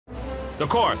The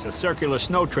course, a circular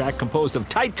snow track composed of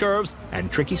tight curves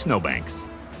and tricky snowbanks.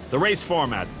 The race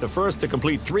format, the first to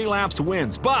complete 3 laps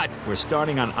wins, but we're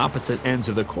starting on opposite ends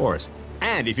of the course.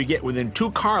 And if you get within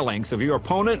 2 car lengths of your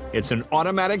opponent, it's an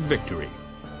automatic victory.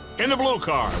 In the blue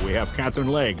car, we have Katherine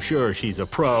Legge. Sure, she's a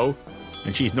pro,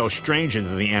 and she's no stranger to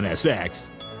the NSX.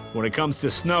 When it comes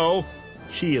to snow,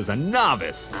 she is a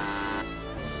novice.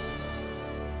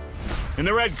 In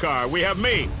the red car, we have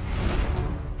me.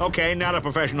 Okay, not a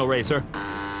professional racer,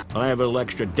 but I have a little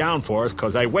extra downforce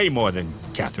because I weigh more than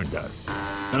Katherine does.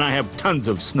 And I have tons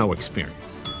of snow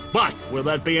experience. But will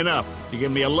that be enough to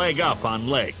give me a leg up on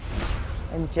Legge?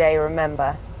 And Jay,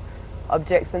 remember,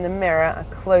 objects in the mirror are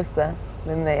closer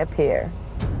than they appear.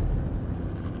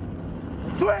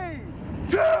 3,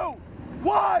 2,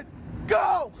 1,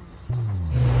 go!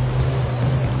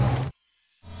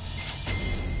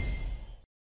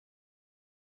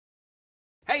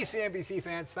 Hey CNBC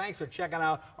fans, thanks for checking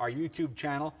out our YouTube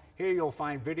channel. Here you'll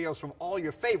find videos from all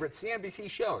your favorite CNBC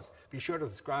shows. Be sure to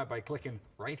subscribe by clicking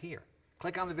right here.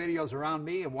 Click on the videos around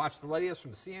me and watch the latest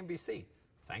from CNBC.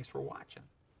 Thanks for watching.